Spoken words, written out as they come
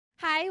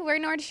Hi, we're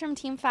Nordstrom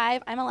Team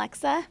 5. I'm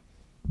Alexa.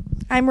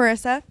 I'm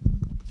Marissa.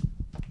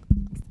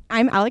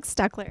 I'm Alex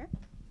Steckler.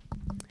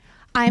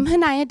 I'm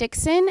Hanaya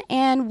Dixon,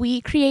 and we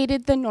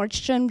created the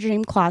Nordstrom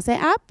Dream Closet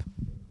app.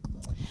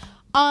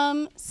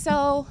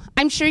 So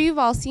I'm sure you've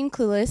all seen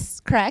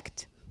Clueless,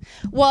 correct?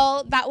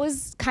 Well, that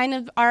was kind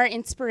of our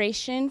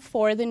inspiration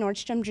for the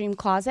Nordstrom Dream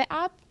Closet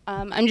app.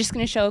 I'm just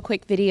going to show a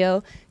quick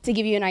video to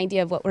give you an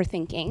idea of what we're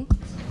thinking.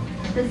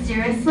 But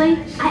seriously,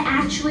 I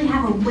actually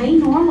have a way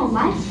normal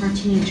life for a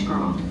teenage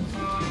girl.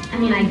 I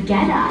mean, I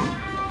get up,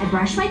 I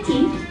brush my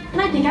teeth, and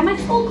I pick out my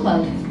school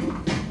clothes.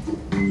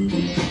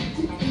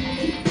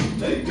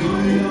 They do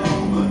it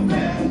all but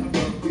bad,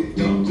 but we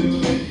don't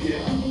do it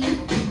yet.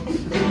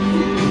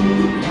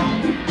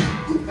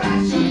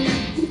 Fashion.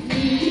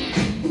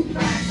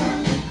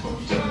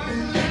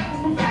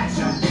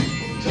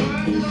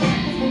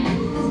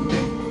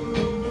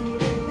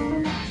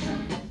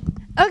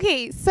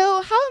 Okay,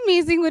 so how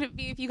amazing would it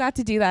be if you got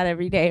to do that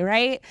every day,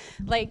 right?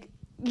 Like,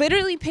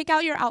 literally pick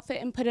out your outfit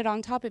and put it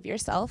on top of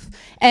yourself.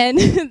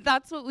 And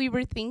that's what we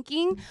were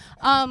thinking.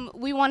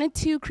 We wanted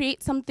to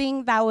create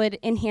something that would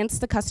enhance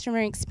the customer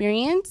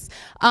experience,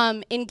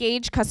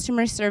 engage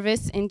customer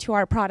service into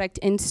our product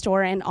in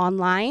store and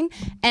online,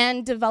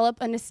 and develop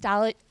a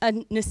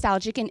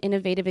nostalgic and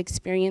innovative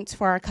experience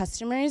for our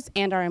customers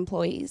and our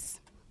employees.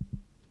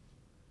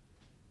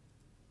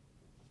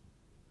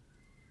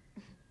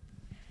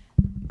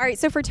 All right,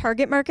 so for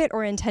target market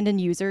or intended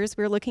users,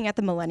 we're looking at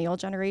the millennial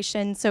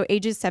generation, so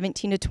ages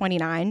 17 to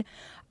 29.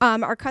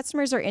 Our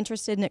customers are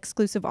interested in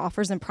exclusive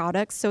offers and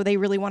products, so they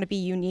really want to be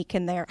unique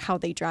in how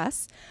they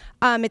dress.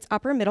 It's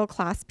upper middle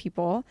class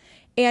people,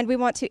 and we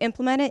want to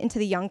implement it into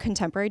the young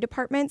contemporary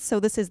departments.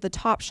 So this is the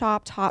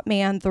Topshop,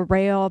 Topman, The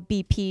Rail,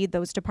 BP,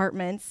 those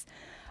departments.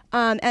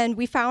 And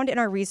we found in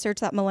our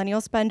research that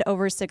millennials spend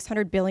over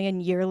 $600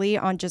 billion yearly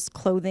on just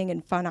clothing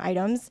and fun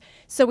items.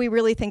 So we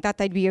really think that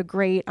they'd be a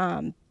great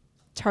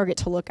target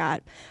to look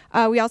at.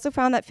 We also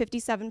found that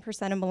 57%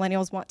 of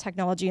millennials want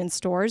technology in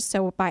stores.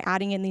 So by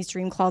adding in these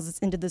dream closets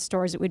into the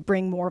stores, it would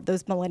bring more of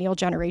those millennial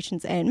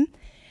generations in.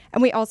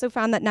 And we also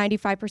found that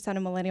 95%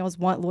 of millennials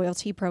want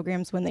loyalty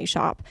programs when they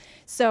shop.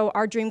 So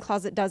our dream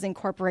closet does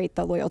incorporate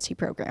the loyalty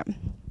program.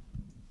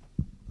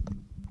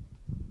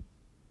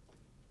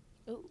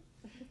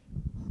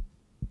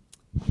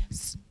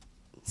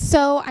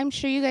 So I'm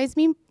sure you guys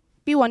may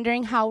be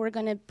wondering how we're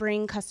going to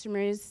bring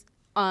customers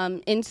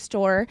in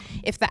store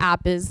if the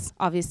app is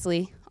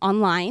obviously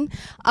online.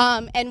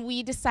 And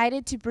we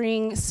decided to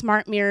bring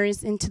smart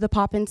mirrors into the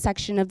pop-in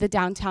section of the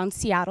downtown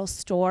Seattle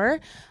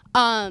store.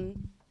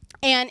 And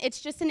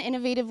it's just an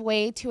innovative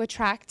way to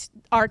attract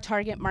our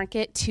target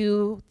market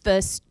to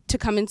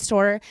come in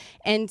store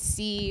and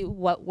see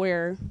what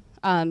we're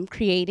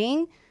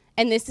creating.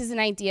 And this is an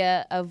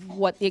idea of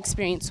what the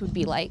experience would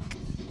be like.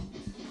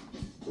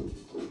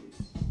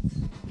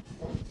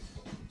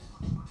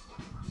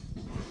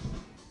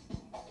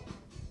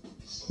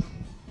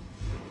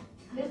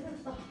 This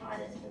is the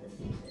hottest for the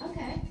season.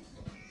 Okay.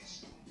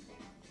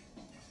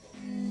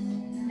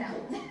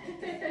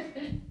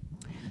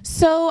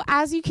 So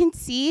as you can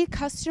see,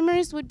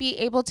 customers would be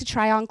able to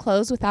try on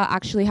clothes without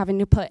actually having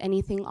to put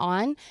anything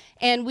on.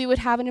 And we would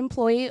have an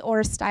employee or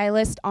a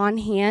stylist on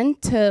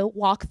hand to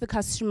walk the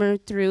customer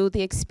through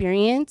the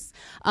experience,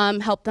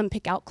 help them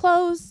pick out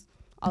clothes,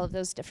 all of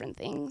those different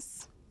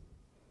things.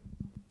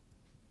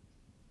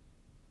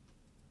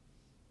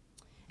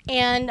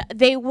 And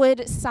they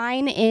would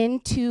sign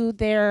into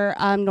their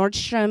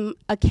Nordstrom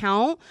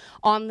account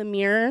on the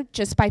mirror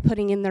just by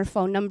putting in their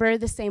phone number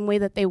the same way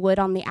that they would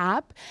on the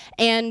app.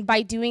 And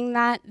by doing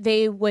that,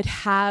 they would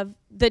have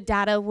the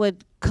data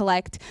would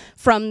collect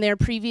from their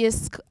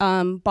previous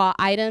bought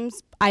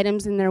items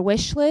in their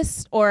wish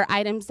list, or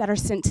items that are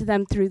sent to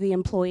them through the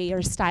employee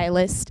or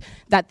stylist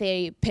that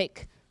they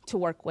pick to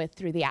work with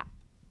through the app.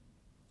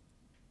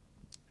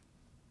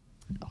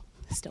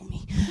 Still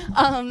me.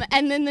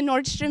 And then the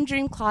Nordstrom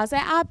Dream Closet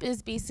app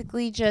is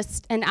basically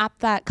just an app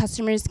that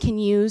customers can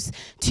use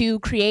to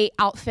create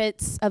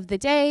outfits of the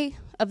day,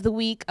 of the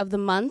week, of the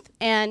month,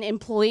 and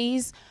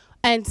employees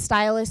and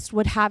stylists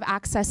would have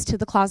access to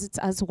the closets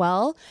as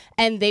well,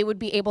 and they would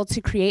be able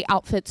to create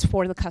outfits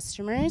for the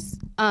customers.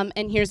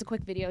 And here's a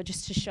quick video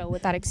just to show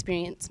what that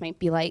experience might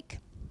be like.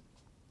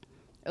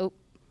 Oh,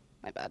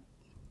 my bad.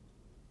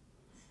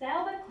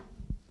 Style by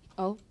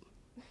Oh,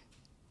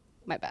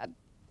 my bad.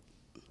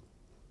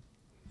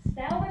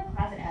 Style by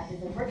Closet app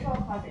is a virtual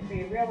closet for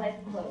your real-life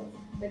clothes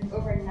with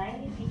over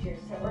 90 features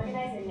to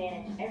organize and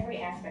manage every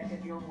aspect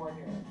of your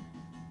wardrobe.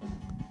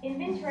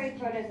 Inventory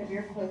photos of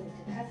your clothes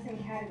into custom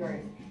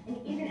categories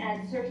and even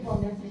add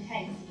searchable notes and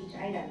tags to each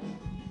item.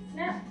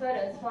 Snap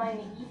photos following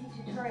the easy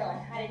tutorial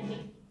on how to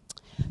take.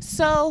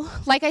 So,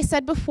 like I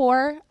said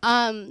before,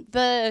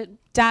 the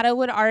data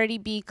would already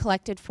be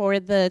collected for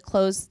the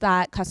clothes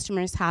that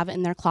customers have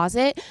in their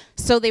closet,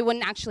 so they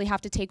wouldn't actually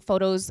have to take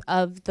photos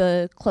of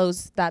the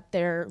clothes that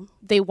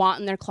they want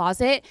in their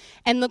closet,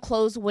 and the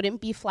clothes wouldn't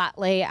be flat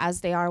lay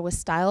as they are with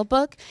Style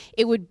Book.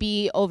 It would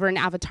be over an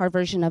avatar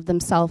version of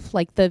themselves,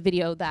 like the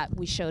video that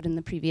we showed in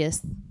the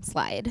previous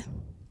slide.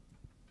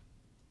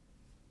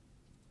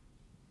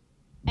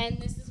 And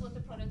this is what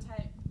the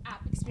prototype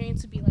app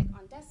experience would be like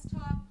on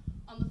desktop,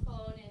 on the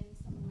phone, and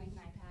something like an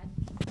iPad.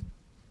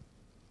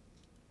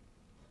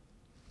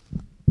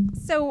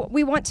 So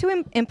we want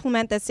to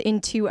implement this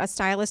into a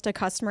stylist, a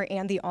customer,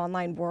 and the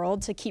online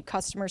world to keep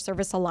customer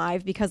service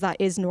alive, because that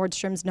is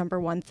Nordstrom's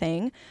 #1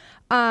 thing.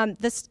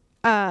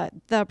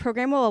 The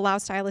program will allow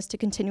stylists to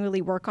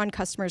continually work on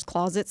customers'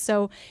 closets.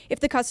 So if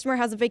the customer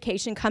has a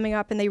vacation coming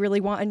up and they really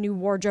want a new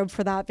wardrobe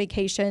for that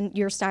vacation,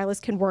 your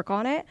stylist can work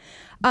on it.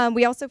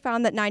 We also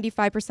found that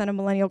 95% of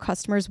millennial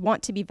customers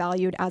want to be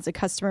valued as a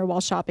customer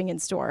while shopping in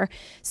store.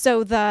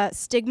 So the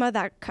stigma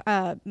that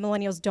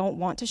millennials don't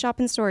want to shop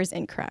in store is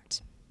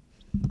incorrect.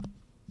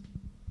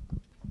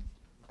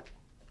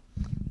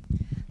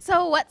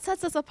 So what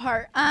sets us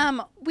apart?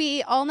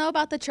 We all know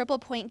about the Triple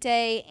Point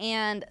Day,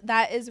 and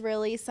that is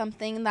really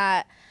something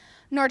that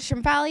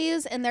Nordstrom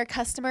values in their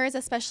customers,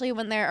 especially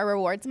when they're a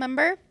rewards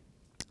member.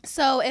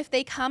 So if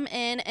they come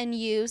in and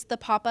use the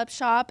pop-up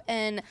shop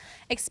and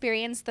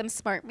experience them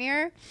Smart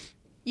Mirror,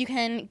 you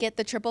can get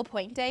the Triple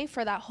Point Day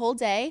for that whole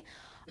day.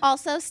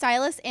 Also,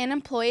 stylists and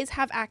employees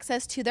have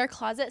access to their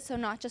closet, so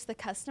not just the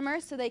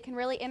customers, so they can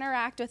really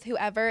interact with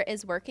whoever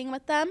is working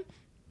with them.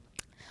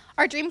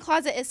 Our dream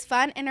closet is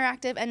fun,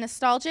 interactive, and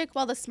nostalgic,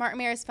 while the Smart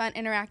Mirror is fun,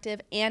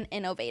 interactive, and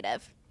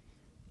innovative.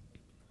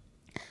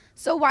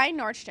 So why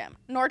Nordstrom?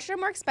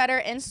 Nordstrom works better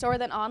in-store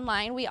than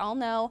online. We all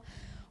know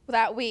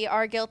that we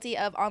are guilty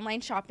of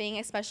online shopping,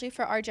 especially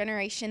for our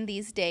generation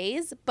these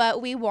days,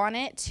 but we want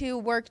it to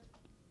work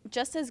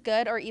just as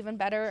good or even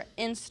better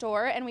in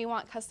store, and we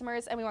want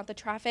customers and we want the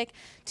traffic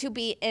to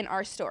be in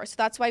our store. So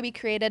that's why we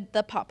created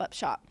the pop-up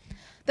shop.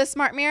 The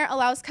Smart Mirror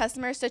allows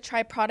customers to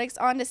try products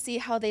on to see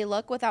how they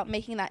look without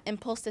making that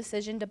impulse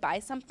decision to buy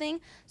something.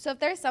 So if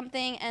there's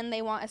something and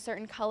they want a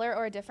certain color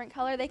or a different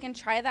color, they can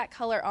try that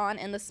color on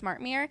in the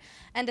Smart Mirror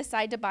and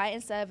decide to buy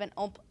instead of an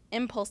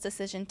impulse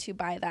decision to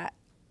buy that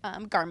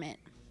garment.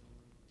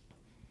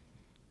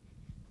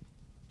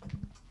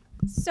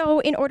 So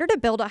in order to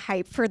build a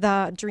hype for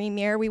the Dream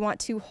Mirror, we want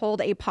to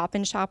hold a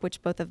pop-in shop,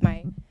 which both of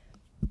my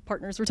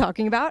partners were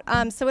talking about.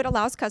 So it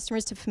allows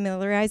customers to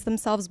familiarize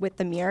themselves with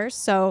the mirror.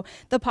 So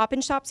the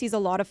pop-in shop sees a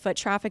lot of foot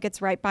traffic.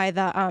 It's right by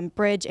the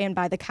bridge and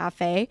by the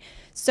cafe.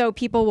 So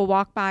people will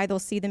walk by, they'll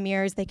see the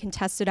mirrors, they can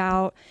test it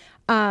out,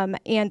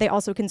 and they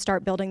also can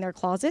start building their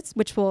closets,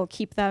 which will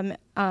keep them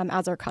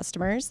as our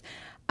customers.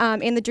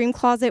 And the Dream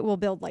Closet will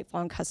build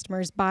lifelong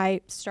customers.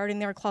 By starting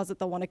their closet,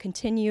 they'll want to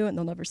continue and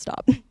they'll never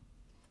stop.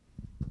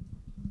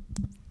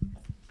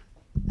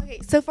 Okay,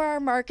 so for our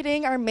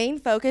marketing, our main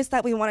focus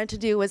that we wanted to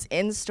do was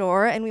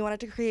in-store, and we wanted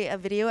to create a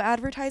video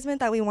advertisement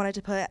that we wanted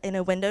to put in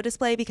a window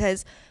display,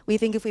 because we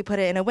think if we put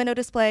it in a window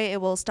display,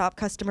 it will stop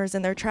customers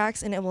in their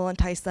tracks and it will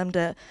entice them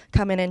to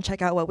come in and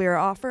check out what we are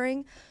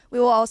offering. We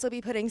will also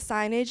be putting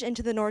signage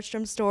into the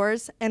Nordstrom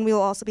stores, and we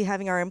will also be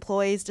having our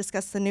employees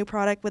discuss the new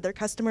product with their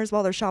customers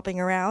while they're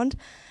shopping around.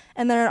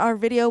 And then our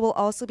video will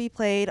also be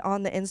played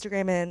on the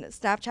Instagram and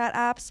Snapchat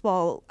apps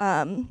while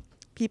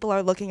people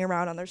are looking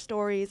around on their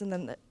stories, and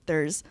then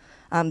there's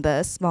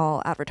the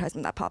small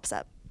advertisement that pops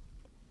up.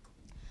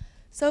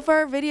 So for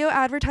our video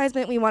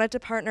advertisement, we wanted to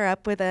partner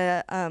up with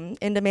a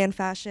in-demand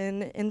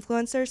fashion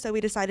influencer, so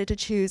we decided to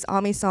choose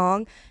Ami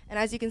Song. And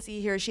as you can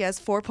see here, she has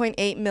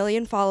 4.8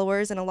 million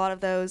followers, and a lot of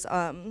those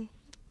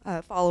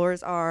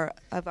followers are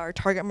of our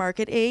target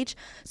market age.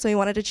 So we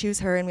wanted to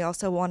choose her, and we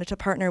also wanted to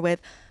partner with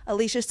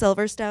Alicia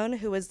Silverstone,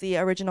 who was the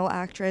original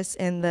actress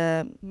in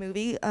the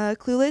movie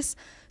Clueless.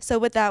 So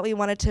with that, we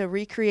wanted to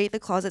recreate the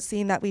closet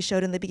scene that we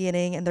showed in the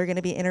beginning, and they're going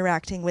to be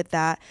interacting with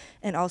that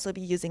and also be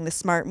using the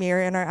Smart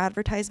Mirror in our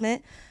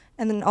advertisement.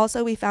 And then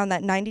also we found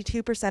that 92%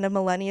 of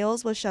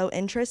millennials will show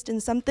interest in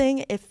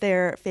something if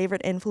their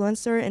favorite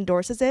influencer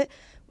endorses it.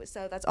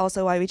 So that's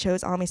also why we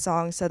chose Ami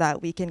Song, so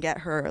that we can get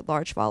her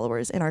large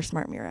followers in our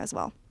Smart Mirror as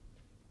well.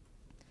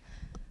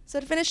 So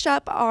to finish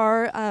up,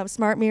 our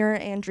Smart Mirror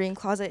and Dream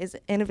Closet is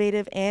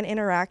innovative and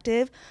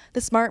interactive.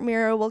 The Smart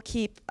Mirror will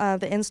keep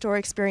the in-store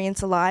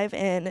experience alive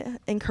and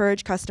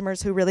encourage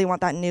customers who really want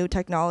that new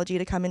technology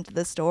to come into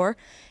the store.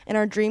 And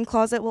our Dream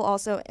Closet will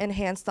also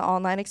enhance the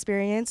online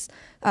experience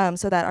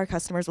so that our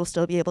customers will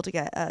still be able to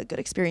get a good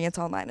experience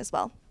online as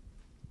well.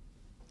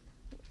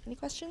 Any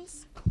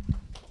questions?